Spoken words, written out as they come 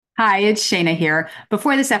Hi, it's Shayna here.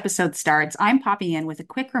 Before this episode starts, I'm popping in with a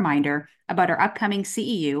quick reminder about our upcoming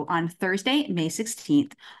CEU on Thursday, May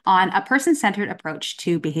 16th, on a person centered approach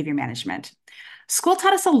to behavior management. School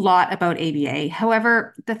taught us a lot about ABA.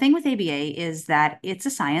 However, the thing with ABA is that it's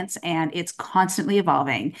a science and it's constantly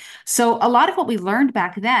evolving. So, a lot of what we learned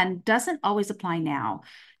back then doesn't always apply now.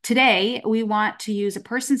 Today, we want to use a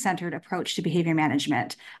person centered approach to behavior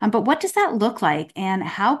management. But what does that look like, and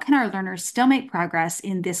how can our learners still make progress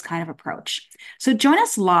in this kind of approach? So, join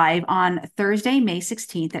us live on Thursday, May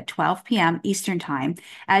 16th at 12 p.m. Eastern Time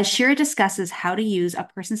as Shira discusses how to use a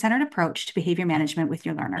person centered approach to behavior management with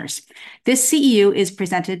your learners. This CEU is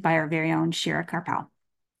presented by our very own Shira Karpal.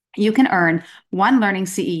 You can earn one learning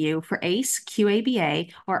CEU for ACE,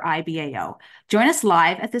 QABA, or IBAO. Join us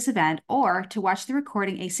live at this event, or to watch the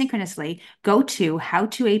recording asynchronously, go to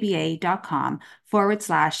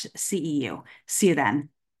howtoaba.com/CEU. See you then.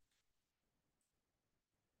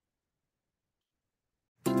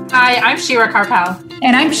 Hi, I'm Shira Karpal.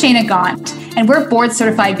 And I'm Shayna Gaunt, and we're board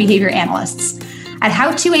certified behavior analysts. At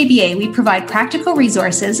How to ABA, we provide practical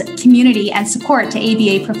resources, community, and support to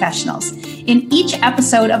ABA professionals. In each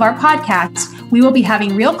episode of our podcast, we will be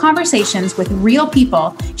having real conversations with real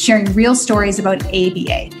people, sharing real stories about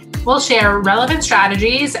ABA. We'll share relevant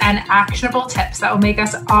strategies and actionable tips that will make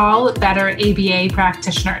us all better ABA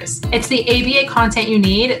practitioners. It's the ABA content you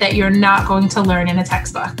need that you're not going to learn in a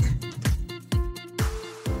textbook.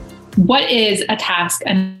 What is a task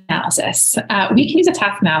analysis? We can use a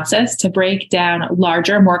task analysis to break down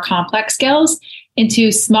larger, more complex skills into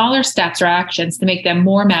smaller steps or actions to make them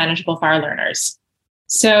more manageable for our learners.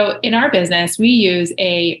 So in our business, we use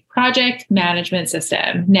a project management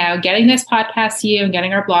system. Now, getting this podcast to you and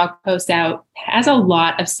getting our blog posts out has a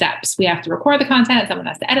lot of steps. We have to record the content, someone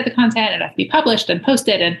has to edit the content, it has to be published and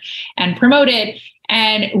posted and promoted.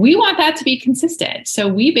 And we want that to be consistent. So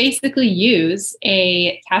we basically use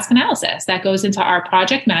a task analysis that goes into our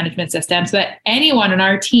project management system so that anyone on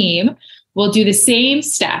our team will do the same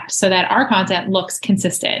steps so that our content looks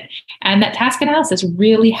consistent. And that task analysis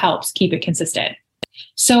really helps keep it consistent.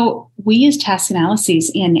 So we use task analyses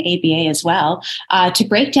in ABA as well to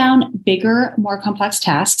break down bigger, more complex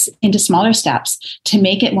tasks into smaller steps to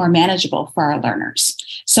make it more manageable for our learners.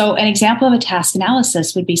 So an example of a task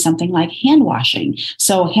analysis would be something like hand washing.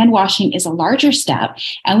 So hand washing is a larger step,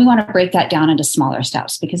 and we want to break that down into smaller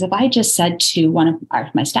steps. Because if I just said to one of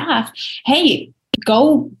my staff, hey,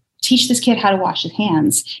 go teach this kid how to wash his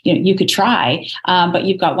hands. You could try, but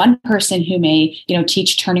you've got one person who may,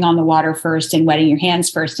 teach turning on the water first and wetting your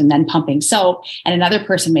hands first and then pumping soap. And another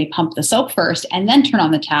person may pump the soap first and then turn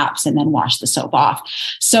on the taps and then wash the soap off.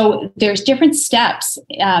 So there's different steps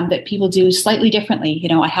that people do slightly differently.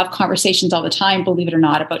 I have conversations all the time, believe it or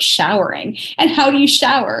not, about showering and how do you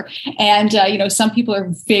shower? And, some people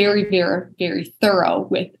are very, very, very thorough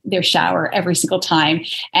with their shower every single time.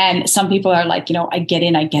 And some people are like, I get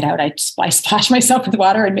in, I get out. I splash myself with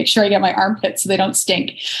water and make sure I get my armpits so they don't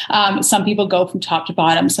stink. Some people go from top to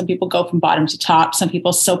bottom. Some people go from bottom to top. Some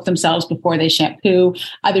people soap themselves before they shampoo.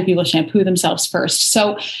 Other people shampoo themselves first.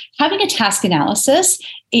 So having a task analysis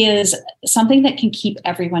is something that can keep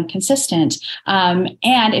everyone consistent. And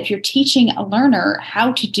if you're teaching a learner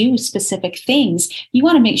how to do specific things, you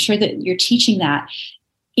want to make sure that you're teaching that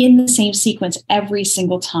in the same sequence every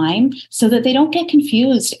single time so that they don't get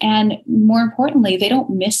confused. And more importantly, they don't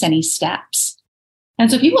miss any steps. And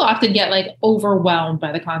so people often get overwhelmed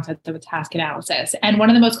by the concept of a task analysis. And one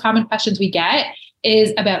of the most common questions we get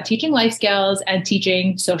is about teaching life skills and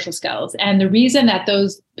teaching social skills. And the reason that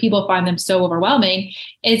those people find them so overwhelming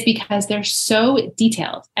is because they're so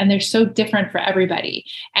detailed and they're so different for everybody.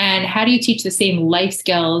 And how do you teach the same life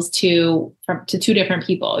skills to two different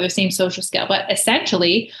people, the same social skill? But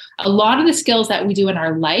essentially, a lot of the skills that we do in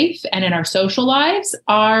our life and in our social lives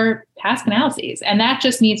are task analyses. And that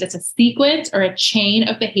just means it's a sequence or a chain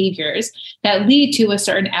of behaviors that lead to a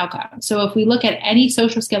certain outcome. So if we look at any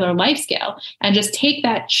social skill or life skill and just take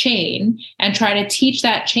that chain and try to teach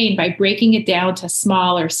that chain by breaking it down to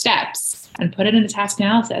smaller steps and put it in a task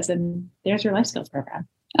analysis, and there's your life skills program.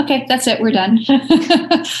 Okay, that's it. We're done.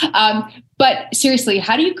 But seriously,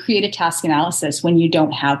 how do you create a task analysis when you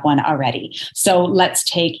don't have one already? So let's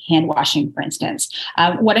take hand washing, for instance.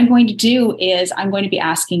 What I'm going to do is I'm going to be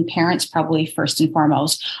asking parents probably first and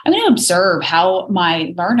foremost, I'm going to observe how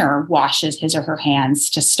my learner washes his or her hands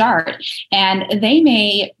to start. And they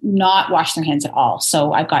may not wash their hands at all.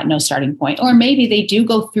 So I've got no starting point. Or maybe they do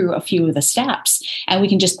go through a few of the steps and we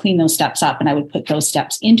can just clean those steps up. And I would put those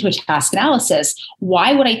steps into a task analysis.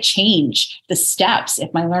 Why would would I change the steps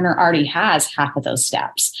if my learner already has half of those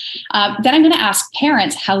steps? Then I'm going to ask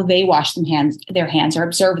parents how they wash their hands or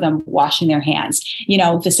observe them washing their hands.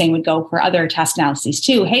 The same would go for other task analyses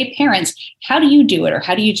too. Hey, parents, how do you do it? Or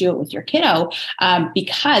how do you do it with your kiddo?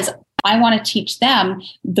 Because I want to teach them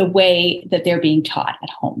the way that they're being taught at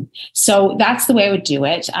home. So that's the way I would do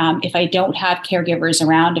it. If I don't have caregivers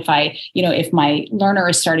around, if my learner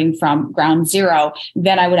is starting from ground zero,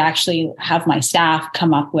 then I would actually have my staff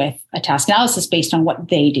come up with a task analysis based on what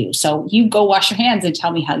they do. So you go wash your hands and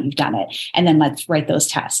tell me how you've done it. And then let's write those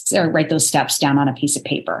tasks or write those steps down on a piece of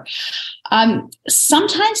paper.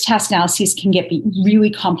 Sometimes task analyses can be really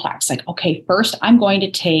complex. Like, okay, first I'm going to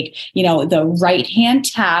take, the right hand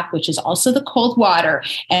tap, which is also the cold water,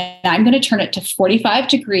 and I'm going to turn it to 45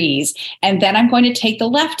 degrees. And then I'm going to take the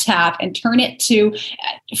left tap and turn it to,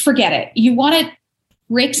 forget it. You want to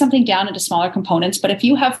break something down into smaller components, but if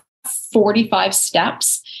you have 45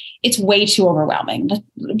 steps, it's way too overwhelming.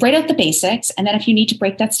 Write out the basics. And then if you need to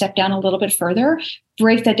break that step down a little bit further,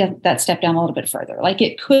 break that step down a little bit further. Like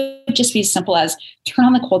it could just be as simple as turn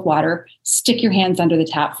on the cold water, stick your hands under the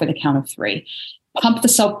tap for the count of 3, pump the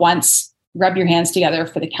soap once, rub your hands together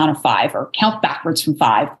for the count of 5, or count backwards from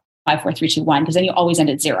 5, 5, 4, 3, 2, 1, because then you always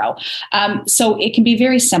end at 0. So it can be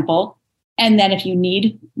very simple. And then if you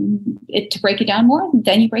need it to break it down more,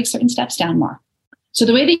 then you break certain steps down more. So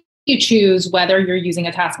the way that you choose whether you're using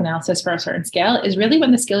a task analysis for a certain skill is really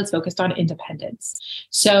when the skill is focused on independence.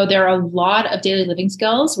 So there are a lot of daily living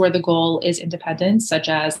skills where the goal is independence, such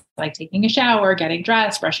as like taking a shower, getting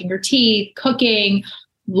dressed, brushing your teeth, cooking,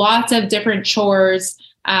 lots of different chores.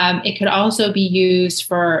 It could also be used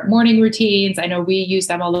for morning routines. I know we use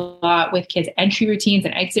them a lot with kids' entry routines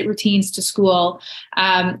and exit routines to school.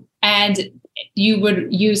 And you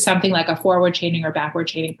would use something like a forward chaining or backward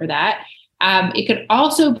chaining for that. It could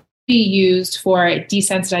also be used for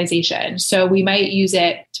desensitization. So we might use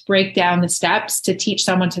it to break down the steps to teach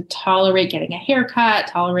someone to tolerate getting a haircut,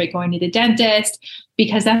 tolerate going to the dentist,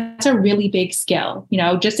 because that's a really big skill.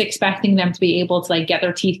 Just expecting them to be able to get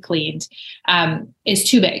their teeth cleaned is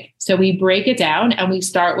too big. So we break it down and we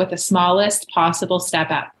start with the smallest possible step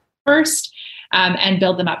at first and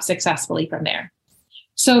build them up successfully from there.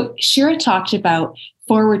 So Shira talked about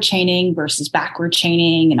forward chaining versus backward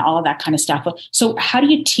chaining and all of that kind of stuff. So how do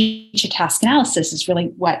you teach a task analysis is really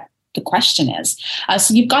what the question is.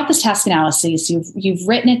 So you've got this task analysis, you've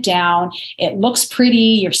written it down, it looks pretty,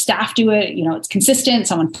 your staff do it, it's consistent,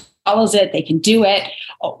 someone follows it, they can do it.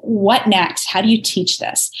 What next? How do you teach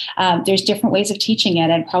this? There's different ways of teaching it.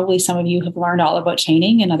 And probably some of you have learned all about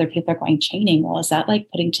chaining and other people are going, chaining? Well, is that like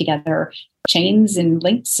putting together chains and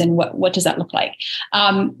links? And what does that look like?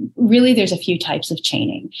 Really, there's a few types of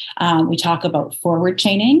chaining. We talk about forward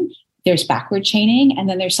chaining. There's backward chaining, and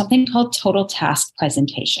then there's something called total task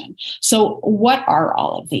presentation. So what are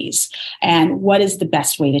all of these, and what is the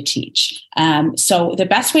best way to teach? So the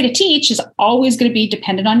best way to teach is always going to be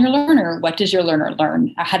dependent on your learner. What does your learner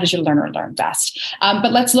learn? How does your learner learn best?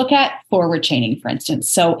 But let's look at forward chaining, for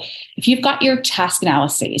instance. So if you've got your task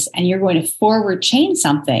analyses and you're going to forward chain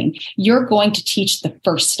something, you're going to teach the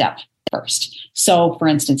first step first. So for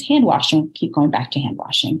instance, hand washing, keep going back to hand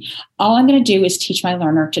washing. All I'm going to do is teach my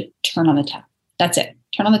learner to turn on the tap. That's it.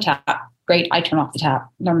 Turn on the tap. Great. I turn off the tap.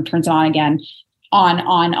 Learner turns it on again.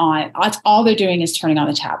 On. That's all they're doing is turning on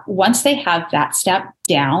the tap. Once they have that step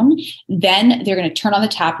down, then they're going to turn on the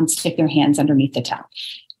tap and stick their hands underneath the tap.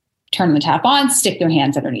 Turn the tap on, stick their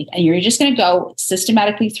hands underneath. And you're just going to go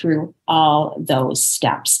systematically through all those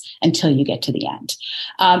steps until you get to the end.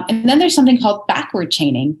 And then there's something called backward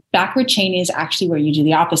chaining. Backward chaining is actually where you do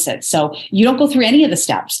the opposite. So you don't go through any of the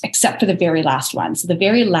steps except for the very last one. So the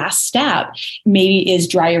very last step maybe is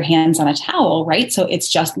dry your hands on a towel, right? So it's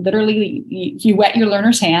just literally you wet your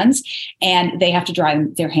learner's hands and they have to dry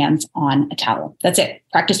their hands on a towel. That's it.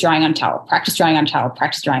 Practice drying on a towel, practice drying on a towel,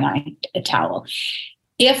 practice drying on a towel.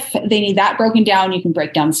 If they need that broken down, you can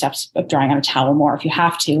break down the steps of drying on a towel more if you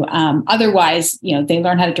have to. Otherwise, they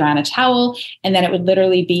learn how to dry on a towel, and then it would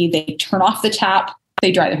literally be they turn off the tap,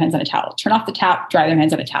 they dry their hands on a towel. Turn off the tap, dry their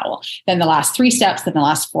hands on a towel. Then the last 3 steps, then the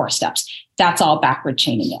last 4 steps. That's all backward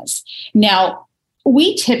chaining is. Now,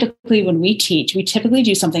 we typically, when we teach, we typically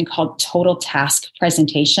do something called total task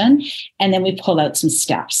presentation, and then we pull out some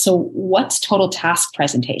steps. So what's total task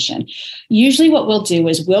presentation? Usually what we'll do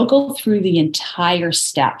is we'll go through the entire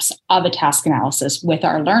steps of a task analysis with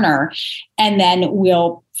our learner, and then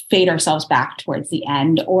we'll fade ourselves back towards the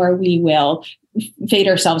end, or we will fade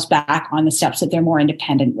ourselves back on the steps that they're more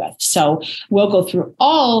independent with. So we'll go through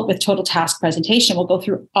with total task presentation, we'll go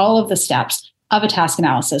through all of the steps of a task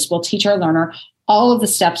analysis. We'll teach our learner all of the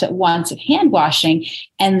steps at once of hand washing,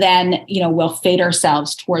 and then, we'll fade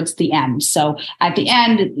ourselves towards the end. So at the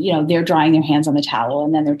end, they're drying their hands on the towel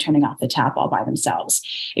and then they're turning off the tap all by themselves.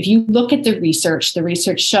 If you look at the research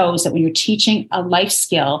shows that when you're teaching a life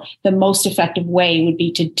skill, the most effective way would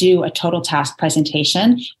be to do a total task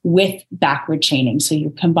presentation with backward chaining. So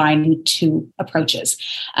you're combining two approaches.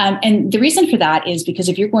 And the reason for that is because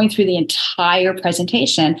if you're going through the entire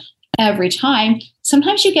presentation every time,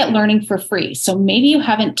 sometimes you get learning for free. So maybe you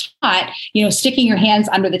haven't taught, sticking your hands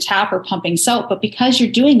under the tap or pumping soap, but because you're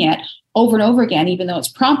doing it over and over again, even though it's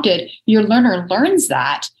prompted, your learner learns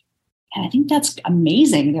that. And I think that's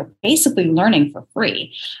amazing. They're basically learning for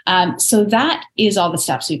free. So that is all the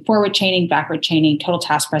steps. So forward chaining, backward chaining, total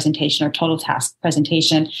task presentation or total task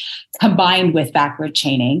presentation combined with backward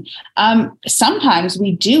chaining. Sometimes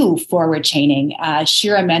we do forward chaining.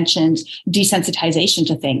 Shira mentioned desensitization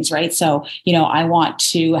to things, right? So, I want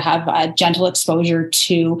to have a gentle exposure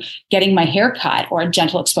to getting my hair cut or a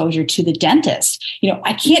gentle exposure to the dentist.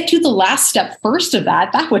 I can't do the last step first of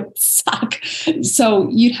that. That would suck. So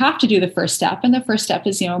you'd have to do the first step. And the first step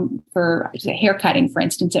is, for hair cutting, for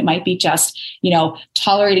instance, it might be just,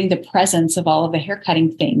 tolerating the presence of all of the hair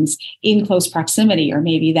cutting things in close proximity, or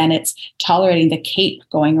maybe then it's tolerating the cape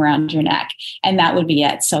going around your neck. And that would be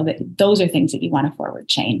it. So those are things that you want to forward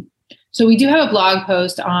chain. So we do have a blog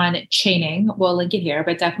post on chaining. We'll link it here,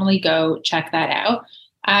 but definitely go check that out.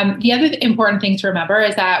 The other important thing to remember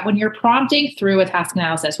is that when you're prompting through a task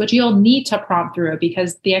analysis, which you'll need to prompt through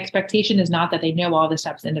because the expectation is not that they know all the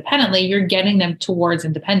steps independently, you're getting them towards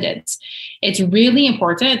independence. It's really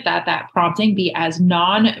important that that prompting be as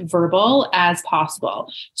non-verbal as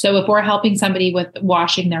possible. So if we're helping somebody with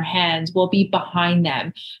washing their hands, we'll be behind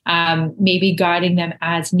them, maybe guiding them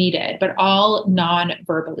as needed, but all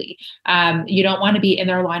non-verbally. You don't want to be in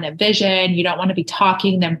their line of vision. You don't want to be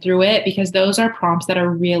talking them through it because those are prompts that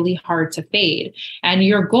are really hard to fade. And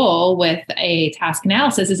your goal with a task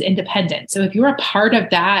analysis is independence. So if you're a part of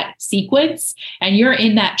that sequence and you're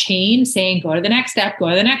in that chain saying, go to the next step, go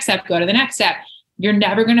to the next step, go to the next step, you're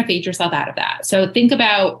never going to fade yourself out of that. So think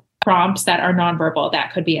about prompts that are nonverbal.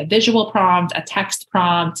 That could be a visual prompt, a text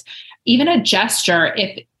prompt, even a gesture,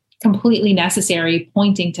 if completely necessary,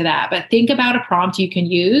 pointing to that. But think about a prompt you can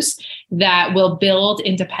use that will build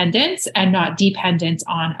independence and not dependence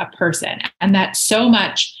on a person. And that's so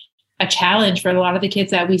much a challenge for a lot of the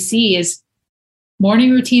kids that we see is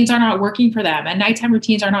morning routines are not working for them and nighttime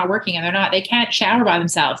routines are not working and they can't shower by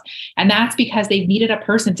themselves. And that's because they've needed a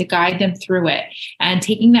person to guide them through it. And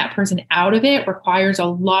taking that person out of it requires a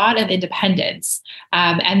lot of independence.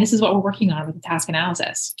 And this is what we're working on with the task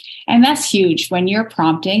analysis. And that's huge. When you're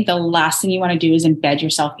prompting, the last thing you want to do is embed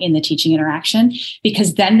yourself in the teaching interaction,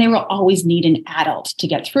 because then they will always need an adult to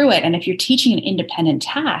get through it. And if you're teaching an independent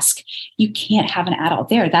task, you can't have an adult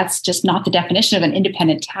there. That's just not the definition of an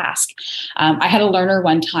independent task. I had a learner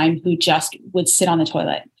one time who just would sit on the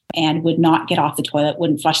toilet and would not get off the toilet,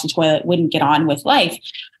 wouldn't flush the toilet, wouldn't get on with life.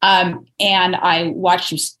 And I watched,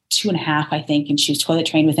 she was 2.5, I think, and she was toilet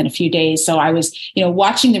trained within a few days. So I was,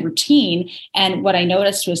 watching the routine. And what I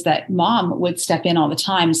noticed was that mom would step in all the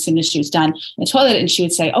time as soon as she was done in the toilet. And she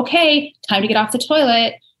would say, okay, time to get off the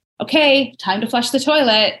toilet. Okay, time to flush the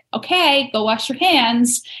toilet. Okay, go wash your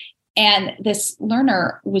hands. And this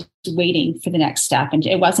learner was waiting for the next step. And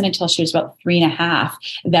it wasn't until she was about 3.5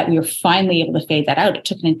 that we were finally able to fade that out. It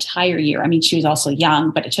took an entire year. I mean, she was also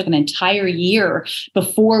young, but it took an entire year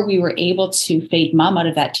before we were able to fade mom out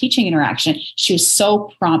of that teaching interaction. She was so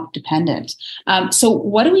prompt dependent. So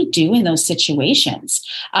what do we do in those situations?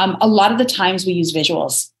 A lot of the times we use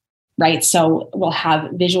visuals. Right. So we'll have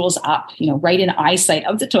visuals up, right in eyesight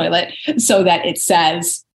of the toilet so that it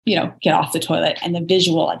says, get off the toilet. And the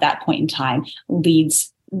visual at that point in time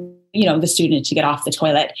leads, the student to get off the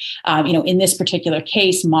toilet. In this particular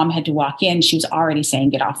case, mom had to walk in. She was already saying,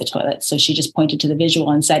 get off the toilet. So she just pointed to the visual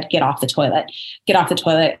and said, get off the toilet, get off the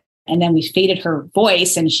toilet. And then we faded her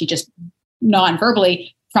voice and she just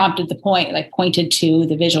non-verbally prompted the point, pointed to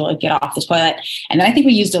the visual of get off the toilet. And then I think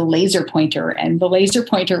we used a laser pointer and the laser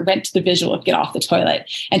pointer went to the visual of get off the toilet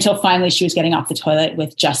until finally she was getting off the toilet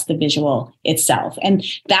with just the visual itself. And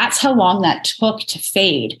that's how long that took to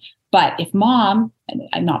fade. But if mom, and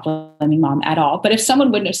I'm not blaming mom at all, but if someone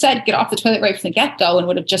wouldn't have said, get off the toilet right from the get-go and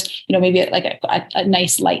would have just, maybe like a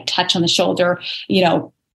nice light touch on the shoulder,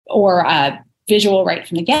 or a visual right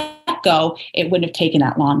from the get-go, it wouldn't have taken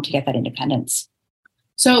that long to get that independence.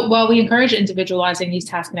 So while we encourage individualizing these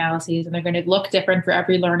task analyses, and they're going to look different for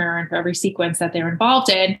every learner and for every sequence that they're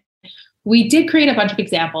involved in, we did create a bunch of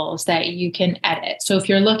examples that you can edit. So if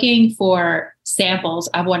you're looking for samples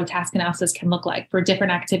of what a task analysis can look like for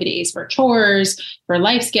different activities, for chores, for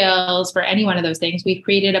life skills, for any one of those things. We've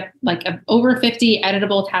created over 50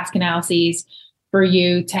 editable task analyses for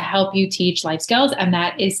you to help you teach life skills. And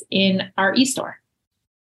that is in our eStore.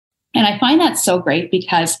 And I find that so great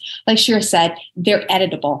because, like Shira said, they're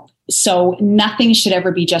editable. So nothing should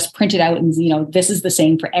ever be just printed out and, this is the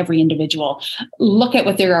same for every individual. Look at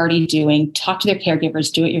what they're already doing, talk to their caregivers,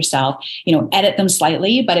 do it yourself, edit them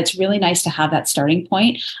slightly, but it's really nice to have that starting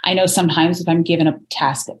point. I know sometimes if I'm given a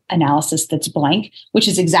task analysis that's blank, which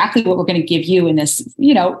is exactly what we're going to give you in this,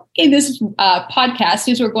 podcast,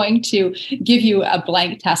 is we're going to give you a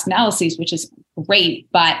blank task analysis, which is great.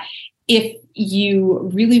 But if you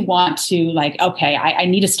really want to I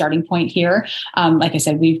need a starting point here. Like I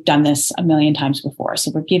said, we've done this a million times before.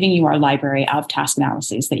 So we're giving you our library of task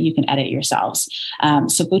analyses that you can edit yourselves.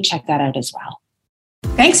 So go check that out as well.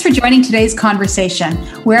 Thanks for joining today's conversation.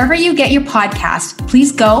 Wherever you get your podcast,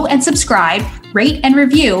 please go and subscribe, rate and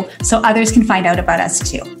review so others can find out about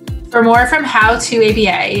us too. For more from How to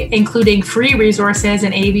ABA, including free resources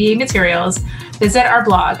and ABA materials, visit our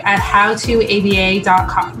blog at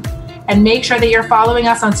howtoaba.com. And make sure that you're following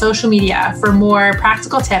us on social media for more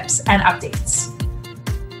practical tips and updates.